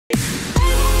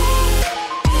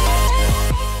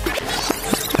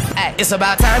It's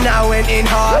about time now, I went in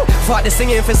hard. Fought the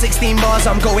singing for 16 bars.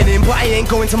 I'm going in, but I ain't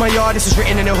going to my yard. This is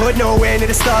written in the hood, nowhere near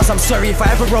the stars. I'm sorry if I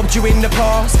ever robbed you in the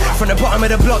past. From the bottom of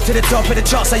the block to the top of the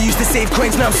charts, I used to save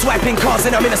coins, now I'm swiping cars.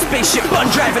 And I'm in a spaceship, but I'm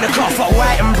driving a car for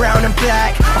white and brown and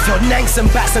black. I felt nanks and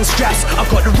bats and straps. I've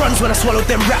got the runs when I swallowed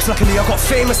them raps. Luckily I got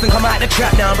famous and come out the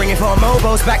trap. Now I'm bringing 4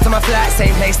 mobiles back to my flat.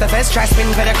 Same place the first try, spin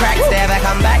for the cracks. There I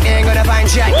come back, they ain't gonna find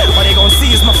jack. All they gon'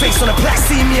 see is my face on a plaque.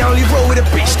 See me, I only roll with a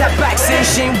bitch that back. Saying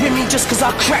she ain't with me just cause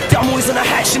I cracked it. I'm always on a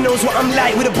hat, she knows what I'm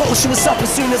like. With a bottle, she was up as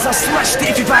soon as I smashed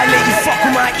it. If you violate, you fuck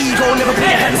with my ego. Never put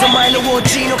your hands on mine, or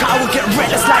Gino. Cause I would get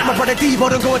reckless like my brother Devo.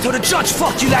 Don't go and tell the judge,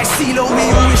 fuck you like CeeLo. Me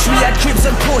who wish we had cribs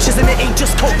and Porsches, and it ain't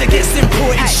just coke that gets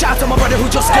imported. Shout out my brother who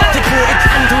just got deported,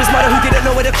 and to his mother who didn't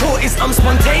know where the court is. I'm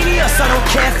spontaneous, I don't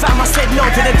care fam. I said no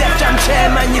to the Def Jam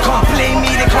chairman. You can't blame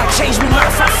me, they can't change me. Matter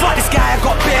of fact, fuck this guy, I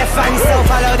got bare fans.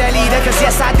 Self-follow the leader, cause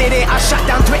yes I did it. I shut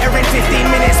down Twitter in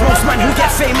 15 minutes. Most man who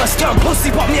get famous turn pussy,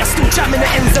 but me I still jamming the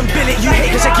ends and billet. You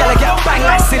hate cause your gal get bang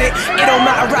like silly. It don't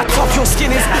matter how tough your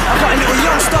skin is. I got a little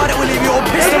young star that will leave you all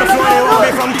pissed on the floor. They want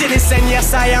me from Dennis, and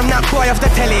yes I am that boy off the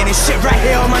telly. And this shit right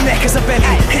here on my neck is a belly.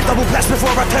 Hit double blast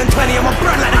before I turn 20. I'm a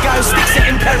brand like the guy who sticks it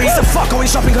in Perry. So fuck going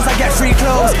shopping cause I get free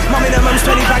clothes. Mum in her mum's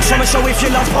 20 bags from a show. If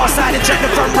you love pass side and check the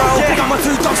front row. Pick up my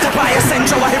 2 dogs to buy a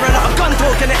Centro. I hear a lot of gun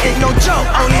talk and it ain't no joke.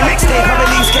 Only mixtape, I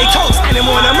release K-Coats. And I'm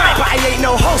on a mic but I ain't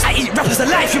no host. I eat rappers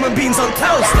alive, human beings on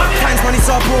toast. Times money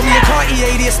so I brought me a car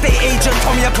EA. The estate agent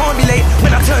told me I can't be late. When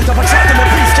I turned up I trapped in a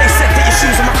briefcase. Said that your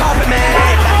shoes on my carpet man.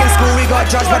 Back in school we got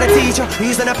judged by the teacher.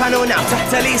 He's on the panel now,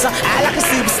 tell Lisa I like a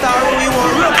superstar, all we want.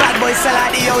 Real bad boys sell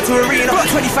out the O2 arena.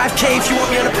 25k if you want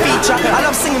me on a feature. I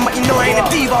love singing but you know I ain't a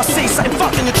diva. I'll say something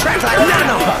fucking the track like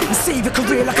Nano and save your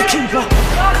career like a keeper.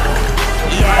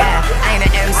 Yeah, I ain't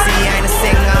an MC, I ain't a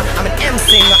singer. I'm an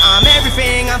M-singer, I'm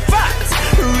everything, I'm fucked.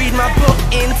 Read my book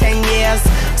in 10 years.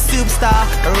 Superstar,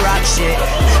 rock shit.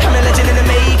 I'm a legend in the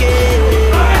making.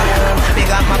 Big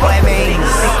up my boy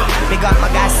Mace, big up my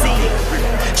guy C.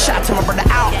 Shout to my brother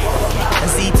out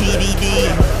and CTVD.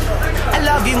 I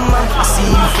love you mom, I see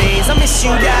you face. I miss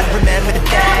you dad, remember the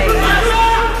day.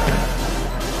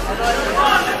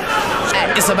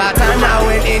 It's about time now, I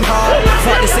went in hard.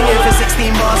 Fought the singing for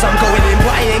 16 bars. I'm going in,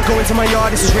 but I ain't going to my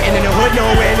yard. This is written in the hood,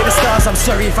 nowhere near the stars. I'm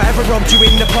sorry if I ever robbed you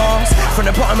in the past. From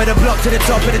the bottom of the block to the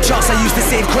top of the charts, I used to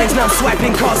save coins, now I'm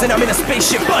swiping cars. And I'm in a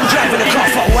spaceship, but I'm driving a car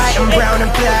for white and brown and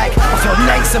black. I felt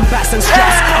nanks and bats and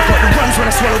straps. I got the runs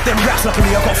when I swallowed them raps.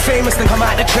 Luckily I got famous and come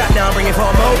out the trap. Now I'm bringing 4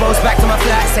 mobiles back to my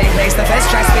flat. Same place the first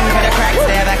try, spin for the cracks.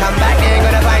 There I come back, they ain't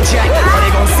gonna find jack. All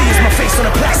they gon' see is my face on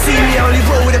a plaque. See me, I only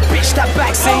roll with a bitch that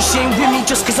back. Saying she ain't with me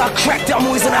just cause I cracked it. I'm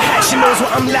always on a hat, she knows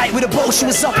what I'm like. With a bottle, she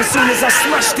was up as soon as I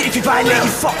smashed it. If you violate,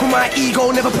 you fuck with my ego.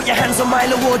 Never put your hands on my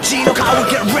or Gino. Cause I would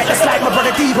get reckless like my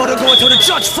brother Devo. Don't go and tell the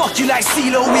judge, fuck you like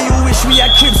CeeLo. Me who wish we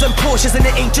had cribs and Porsches, and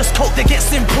it ain't just coke that gets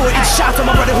imported. Shout to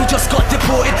my brother who just got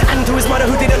deported, and to his mother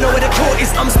who didn't know where the court is.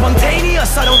 I'm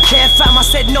spontaneous, I don't care fam. I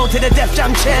said no to the Def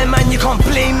Jam chairman. You can't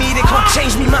blame me, they can't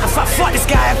change me. Matter of fact, fuck this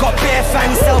guy, I got bare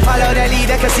fans. Self-follow the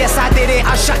leader, cause yes I did it.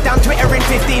 I shut down Twitter in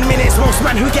 15 minutes. Most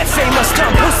man who get famous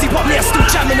turn pussy, but me I still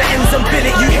jamming the ends and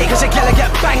billet. You hate cause your gal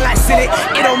get bang like silly.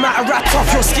 It don't matter how tough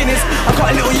your skin is. I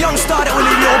got a little young star that will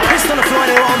leave you all pissed on the floor.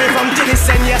 They want me from Dennis,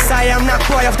 and yes I am that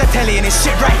boy off the telly. And this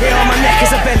shit right here on my neck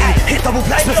is a belly. Hit double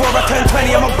blast before I turn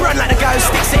 20. I'm a brand like the guy who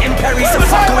sticks it in Perry. So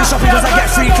fuck going shopping cause I get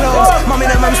free clothes. Mum in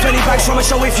her mum's 20 bags from a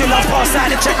show. If you love pass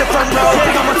side and check the front row.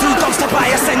 Pick up my 2 dogs to buy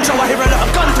a Centro. I hear a lot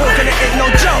of gun talk and it ain't no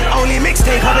joke. Only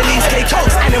mixtape, I release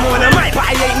K-Coats. And I'm on a mic but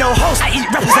I ain't no host. I eat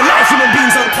rappers alive, human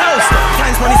beings on toast.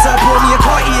 Times money so I brought me a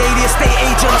car EA. The estate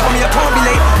agent told me I can't be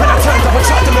late. When I turned up I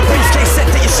trapped in a briefcase. Said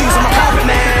that your shoes on my carpet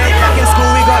man. Back in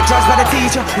school we got judged by the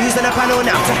teacher. He's on the panel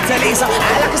now, tell Lisa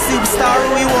I like a superstar,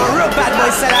 all we want. Real bad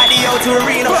boys sell out the O2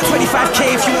 arena. 25k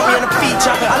if you want me on a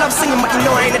feature. I love singing but you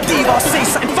know I ain't a diva. I'll say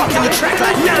something fucking the track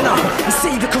like Nano and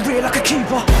save your career like a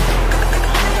keeper.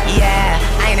 Yeah,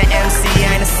 I ain't an MC,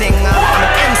 I ain't a singer. I'm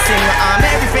an M-singer, I'm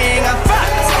everything, I'm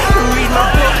fucked. Read my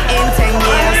book in 10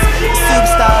 years.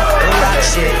 Superstar, rock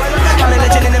shit. I'm a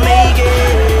legend in the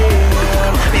making.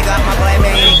 Big up my boy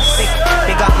Mace,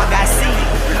 big up my guy C.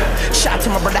 Shout to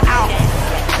my brother out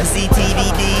and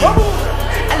CTVD.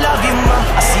 I love you mom,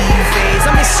 I see you face.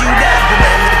 I miss you dad,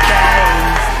 remember the days.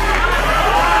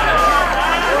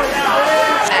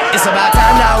 It's about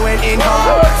time now, I went in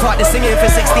hard. Fought the singing for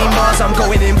 16 bars. I'm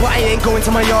going in, but I ain't going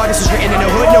to my yard. This is written in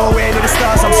the hood, nowhere near the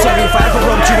stars. I'm sorry if I ever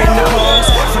robbed you in the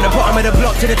past. From the bottom of of the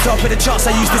block to the top of the charts.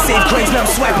 I used to save coins, now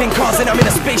I'm swiping cars. And I'm in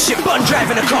a spaceship, but I'm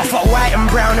driving a car. Fuck white and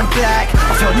brown and black.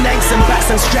 I felt nanks and bats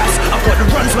and straps. I've got the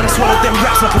runs when I swallowed them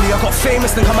raps. Luckily I got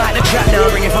famous and come out the trap. Now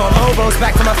I'm bringing four mobiles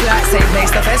back to my flat. Same place,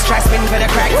 the first track, spin for the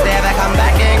cracks. There back, I'm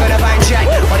back, ain't gonna find Jack.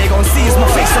 All they gon' see is my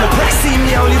face on the black. See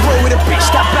me, I only roll with a bitch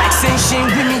that back. Saying she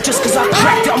ain't with me just cause I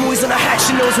cracked it. I'm always on a hat,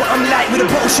 she knows what I'm like. With a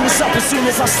bottle, she was up as soon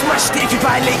as I smashed it. If you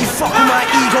violate, you fuck with my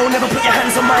ego. Never put your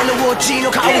hands on mine or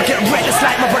Gino. Cause I would get reckless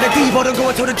like my brother Devo. Don't go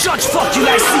and tell the judge, fuck you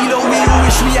like CeeLo. We all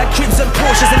wish we had cribs and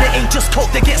Porsches, and it ain't just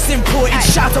coke that gets imported.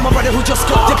 Shout out my brother who just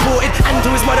got deported, and to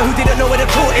his mother who didn't know where the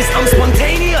court is. I'm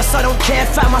spontaneous, I don't care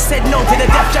fam. I said no to the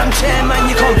Def Jam chairman.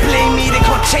 You can't blame me, they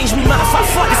can't change me. Matter of fact,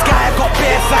 fuck this guy, I got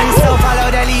bare fans. Still follow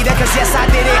the leader, cause yes I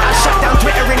did it. I shut down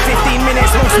Twitter in 15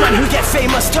 minutes. Most man who get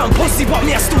famous turn pussy, but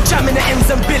me I still jam in the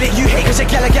ends and bill it. You hate cause your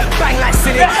gal get bang like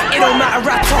silly. It don't matter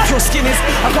how tough your skin is.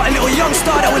 I got a little young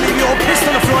star that will leave you all pissed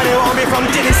on the floor. They want me from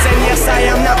Dillis, and yes I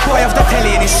am that boy of the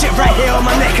telly. And this shit right here on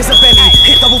my neck is a belly.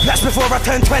 Hit double plats before I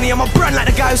turn 20. I'm a brand like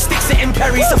the guy who sticks it in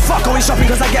Perry. So fuck going shopping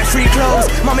cause I get free clothes.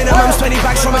 Mum in her mum's 20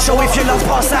 bags from a show. If you love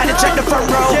pass out and check the front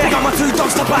row. Big on my 2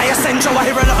 dogs to buy a Centro. I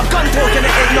hear a lot of gun talk and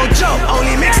it ain't no joke.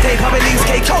 Only mixtape, I believe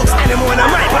K-Coast. Anymore than I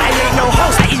might, but I ain't no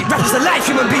host. I eat rappers alive,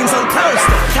 human beings on toast.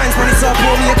 Times money so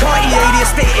poor me, I can't EA. The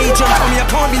estate agent told me I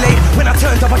can't be late. When I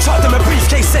turned up, I chopped them a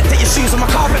briefcase. Said take your shoes on my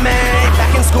carpet, man.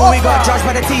 Back in school, we got judged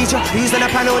by the teacher. He's on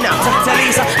the panel now, to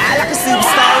Lisa. I like a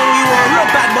superstar, who you want? Real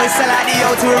bad boy, sell out the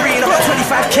O2 Arena.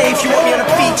 25k if you want me on a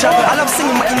feature. I love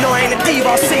singing, but you know I ain't a diva.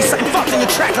 I'll say something fucked in the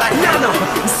track like Nana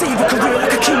and save a career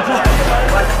like a keeper.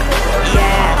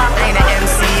 Yeah, I ain't an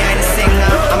MC, I ain't a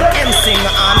singer. I'm an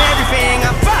M-singer, I'm everything.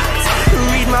 I'm fucked.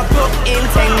 Read my book in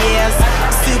 10 years.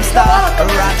 Superstar,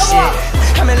 rock shit.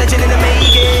 I'm a legend in the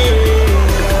making.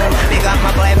 Big up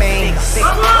my boy Mace.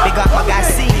 Big up my guy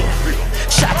C.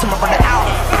 Shout to my brother out.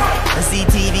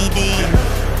 ZTVD.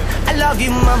 I love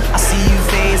you, mom. I see you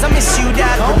phase. I miss you,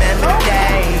 dad. Remember the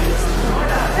days.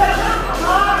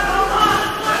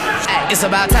 It's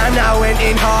about time now, I went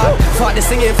in hard. Fought the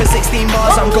singing for 16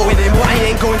 bars. I'm going in, but I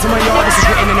ain't going to my yard. This is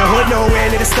written in the hood, nowhere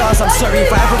near the stars. I'm sorry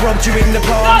if I ever robbed you in the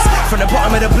past. From the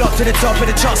bottom of the block to the top of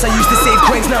the charts. I used to save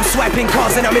coins, now I'm swiping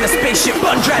cars. And I'm in a spaceship,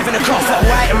 but I'm driving a car. Fuck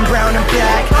white and brown and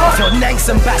black. I felt nanks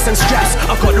and bats and straps.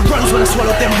 I've got the runs when I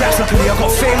swallowed them raps. Luckily I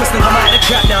got famous, then I'm out of the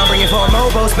trap. Now I'm bringing 4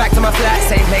 mobiles back to my flat.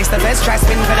 Same place, the best track,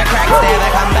 spin for the cracks. There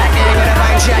like I'm back, ain't gonna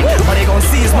find Jack. All they gon'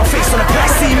 see is my face on the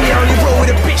back. See me, I only roll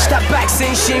with a bitch that back.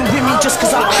 Saying she ain't with me just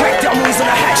cause I cracked it. I'm always on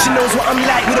a hat, she knows what I'm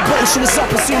like. With a bottle, she was up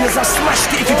as soon as I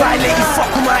smashed it. If you violate, you fuck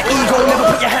with my ego. Never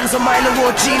put your hands on mine or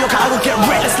Gino. Cause I would get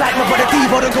reckless like my brother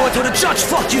Devo. Don't go and tell the judge,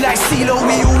 fuck you like CeeLo.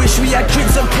 We all wish we had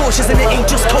cribs and Porsches, and it ain't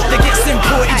just coke that gets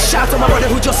imported. Shout out my brother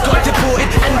who just got deported,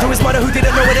 and to his mother who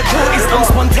didn't know where the court is. I'm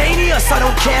spontaneous, I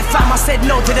don't care fam. I said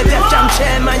no to the Def Jam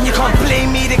chairman. You can't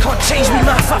blame me, they can't change me.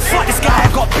 Man, fuck this guy,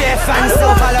 I got bare fans.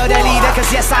 Still follow the leader, cause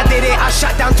yes I did it. I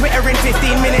shut down Twitter in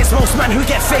 15 minutes. Most man who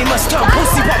get famous turn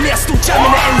pussy, but me I still jam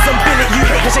in the ends and bill it. You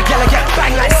hate cause your gal get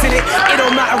bang like silly. It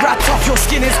don't matter how tough your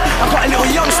skin is. I got a little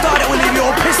young star that will leave you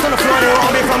all pissed on the floor. They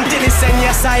want me from Dillis, and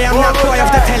yes I am that boy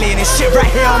of the telly. And this shit right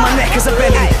here on my neck is a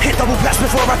belly. Hit double plats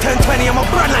before I turn 20. I'm a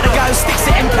brand like the guy who sticks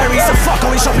it in Perry. So fuck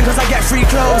going shopping cause I get free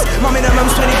clothes. Mum in her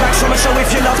mum's 20 bags from a show.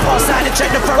 If you love pass out and check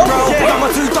the front row. Big on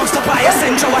my 2 dogs to buy a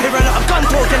Centro. I hear a lot of gun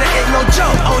talk and it ain't no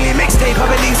joke. Only mixtape, I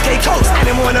believe K-Coast.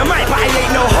 Anymore than I might, but I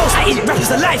ain't no host. I eat rappers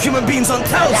alive, human beings on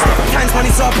toast. Times money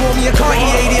so I bought me a car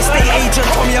EA. The estate agent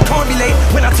told me I can't be late.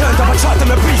 When I turned up, I chopped them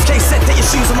a briefcase. Said take your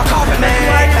shoes on my carpet, man.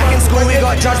 Back in school, we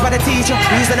got judged by the teacher.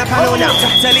 He's on the panel now,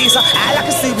 to Lisa. I like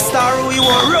a superstar, who you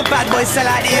want? Real bad boy, sell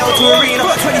out the O2 Arena.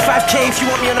 25k if you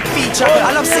want me on a feature.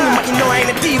 I love singing, but you know I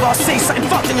ain't a diva. I'll say something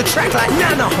fucked in the track like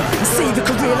Nana and save your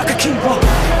career like a keeper.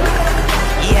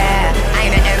 Yeah, I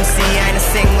ain't an MC, I ain't a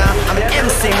singer. I'm an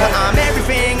M-singer, I'm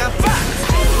everything. I'm fucked.